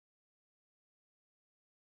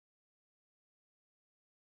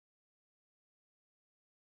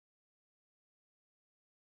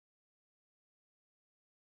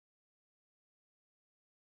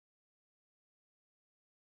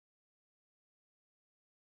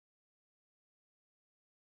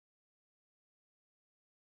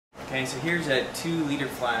Okay, so here's a 2-liter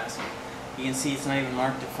flask. You can see it's not even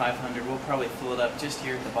marked at 500. We'll probably fill it up just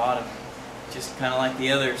here at the bottom, just kind of like the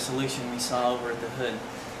other solution we saw over at the hood.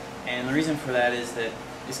 And the reason for that is that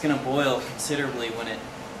it's going to boil considerably when the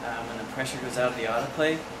pressure goes out of the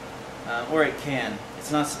autoclave, or it can.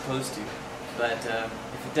 It's not supposed to, but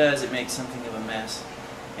if it does, it makes something of a mess.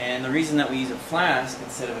 And the reason that we use a flask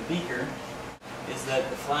instead of a beaker is that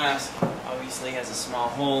the flask obviously has a small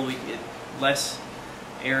hole. We get less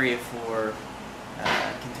area for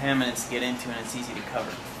contaminants to get into, and it's easy to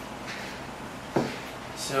cover.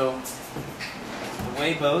 So the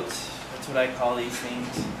weigh boats, that's what I call these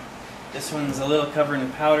things. This one's a little covered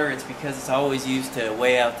in powder. It's because it's always used to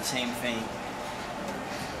weigh out the same thing.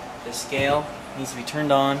 The scale needs to be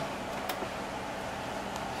turned on.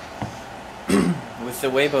 With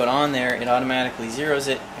the weigh boat on there, it automatically zeroes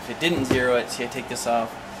it. If it didn't zero it, see I take this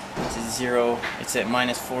off, it's at 0, it's at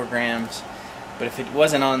 -4 grams. But if it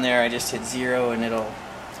wasn't on there, I just hit 0 and it'll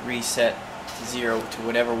reset to 0 to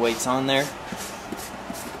whatever weight's on there.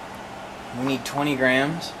 We need 20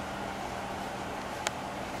 grams.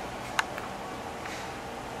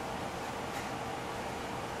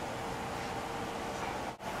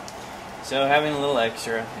 So having a little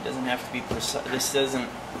extra, it doesn't have to be precise. This isn't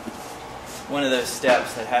one of those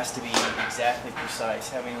steps that has to be exactly precise.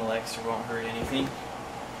 Having a little extra won't hurt anything.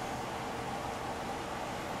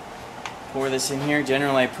 Pour this in here.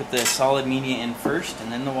 Generally I put the solid media in first and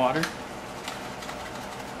then the water.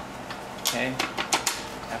 Okay,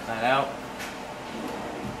 tap that out.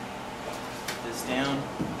 Put this down.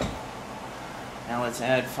 Now let's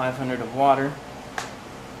add 500 of water.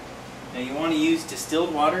 Now you want to use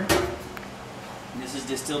distilled water. This is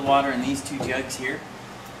distilled water in these 2 jugs here.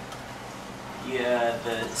 Yeah,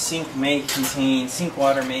 the sink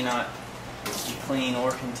water may not be clean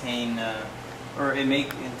or contain, or it may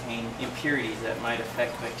contain impurities that might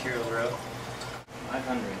affect bacterial growth.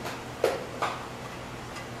 500.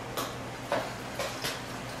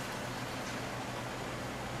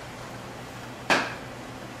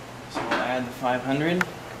 So we'll add the 500.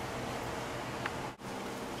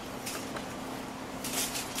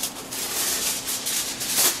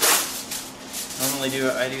 Normally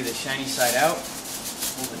I do the shiny side out,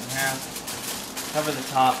 fold it in half, cover the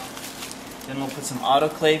top, then we'll put some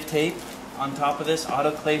autoclave tape on top of this.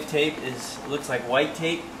 Autoclave tape looks like white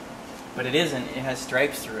tape, but it isn't. It has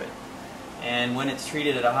stripes through it. And when it's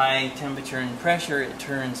treated at a high temperature and pressure, it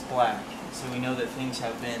turns black. So we know that things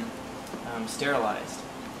have been sterilized.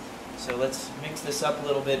 So let's mix this up a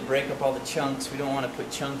little bit, break up all the chunks. We don't want to put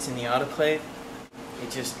chunks in the autoclave.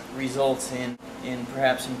 It just results in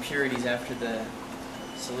perhaps impurities after the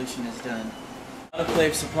solution is done.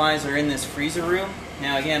 Autoclave supplies are in this freezer room.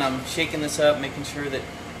 Now again, I'm shaking this up, making sure that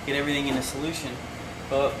get everything in a solution.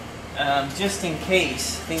 But just in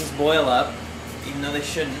case things boil up, even though they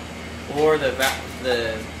shouldn't, or the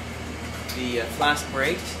flask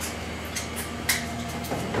breaks,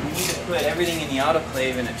 you need to put everything in the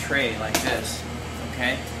autoclave in a tray like this.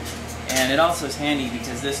 Okay. And it also is handy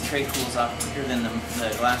because this tray cools off quicker than the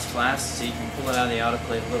glass flask, so you can pull it out of the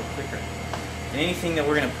autoclave a little quicker. And anything that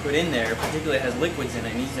we're going to put in there, particularly has liquids in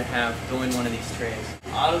it, needs to go in one of these trays.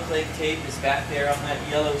 Autoclave tape is back there on that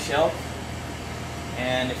yellow shelf,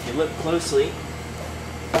 and if you look closely,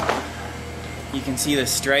 you can see the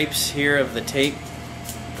stripes here of the tape.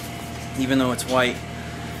 Even though it's white,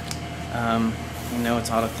 you know it's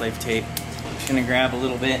autoclave tape. I'm just going to grab a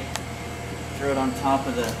little bit, throw it on top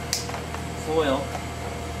of the foil,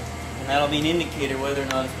 and that'll be an indicator whether or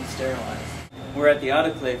not it's been sterilized. We're at the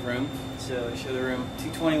autoclave room, so I show the room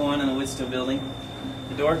 221 in the Woodstow building.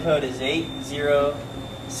 The door code is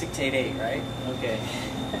 80688, right? Okay.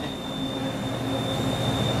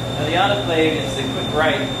 Now the autoclave is the quick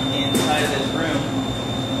right inside of this room.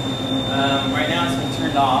 Right now it's been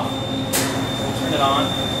turned off. We'll turn it on.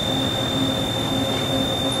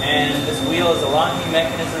 And this wheel is a locking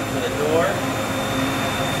mechanism for the door.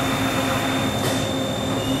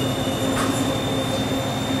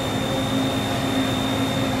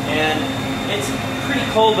 And it's pretty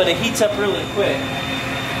cold, but it heats up really quick.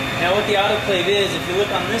 Now what the autoclave is, if you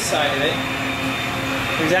look on this side of it,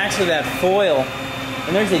 there's actually that foil,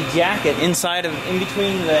 and there's a jacket inside of, in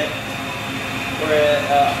between the, or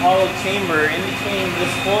a hollow chamber in between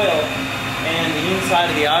this foil and the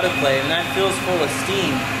inside of the autoclave, and that fills full of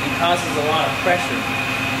steam and causes a lot of pressure.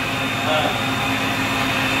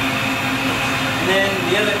 And then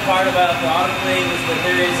the other part about the autoclave is that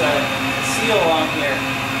there is a seal on here.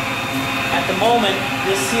 At the moment,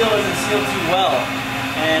 this seal isn't sealed too well,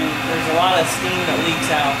 and there's a lot of steam that leaks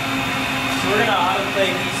out. So we're going to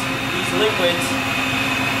autoclave these liquids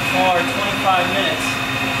for 25 minutes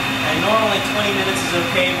And normally 20 minutes is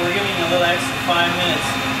okay, but we're giving a little extra 5 minutes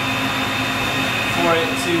for it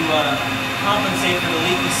to compensate for the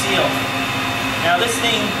leaky seal. Now this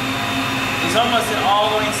thing is almost an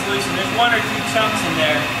all-going solution. There's 1 or 2 chunks in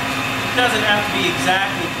there. It doesn't have to be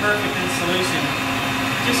exactly perfect in solution.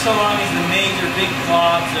 Just so long as the major big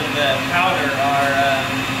globs of the powder are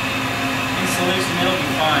in solution, it'll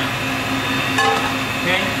be fine.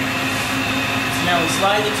 Okay? So now we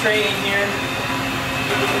slide the tray in here.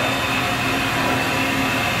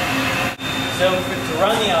 So to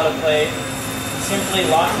run the autoclave, simply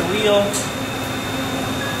lock the wheel,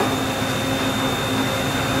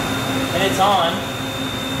 and it's on.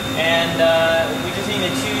 And we just need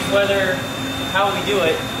to choose how we do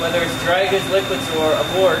it, whether it's dry goods, liquids, or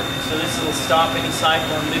abort. So this will stop any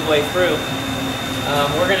cyclone midway through.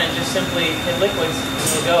 We're going to just simply hit liquids and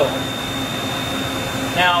we'll go.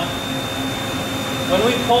 Now, when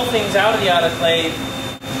we pull things out of the autoclave,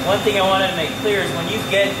 one thing I wanted to make clear is when you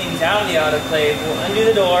get things out of the autoclave, we'll undo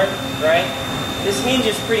the door, right? This hinge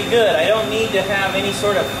is pretty good. I don't need to have any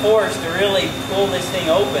sort of force to really pull this thing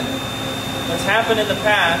open. What's happened in the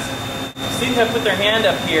past, students have put their hand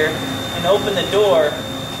up here and opened the door,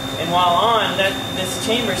 and while on, this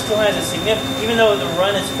chamber still has a significant, even though the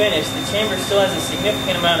run is finished, the chamber still has a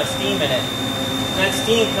significant amount of steam in it. And that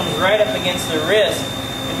steam comes right up against the wrist,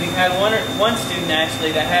 and we've had one student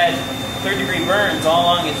actually that had third-degree burns all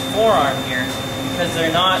along his forearm here, because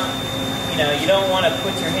they're not, you don't want to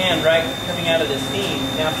put your hand right coming out of the steam.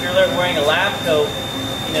 Now, if you're wearing a lab coat,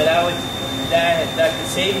 that could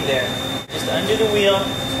save you there. Just undo the wheel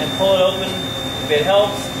and pull it open. If it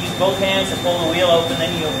helps, use both hands to pull the wheel open,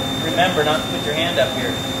 then you'll remember not to put your hand up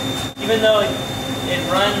here. Even though it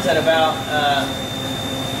runs at about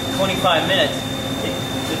 25 minutes,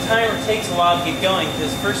 the timer takes a while to get going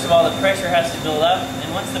because first of all the pressure has to build up,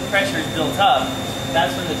 and once the pressure is built up,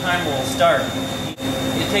 that's when the timer will start.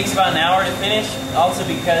 It takes about an hour to finish, also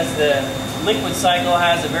because the liquid cycle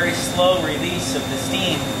has a very slow release of the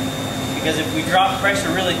steam, because if we drop pressure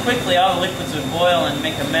really quickly, all the liquids would boil and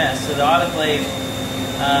make a mess. So the autoclave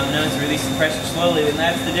knows to release the pressure slowly, and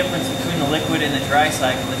that's the difference between the liquid and the dry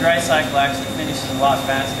cycle. The dry cycle actually finishes a lot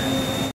faster.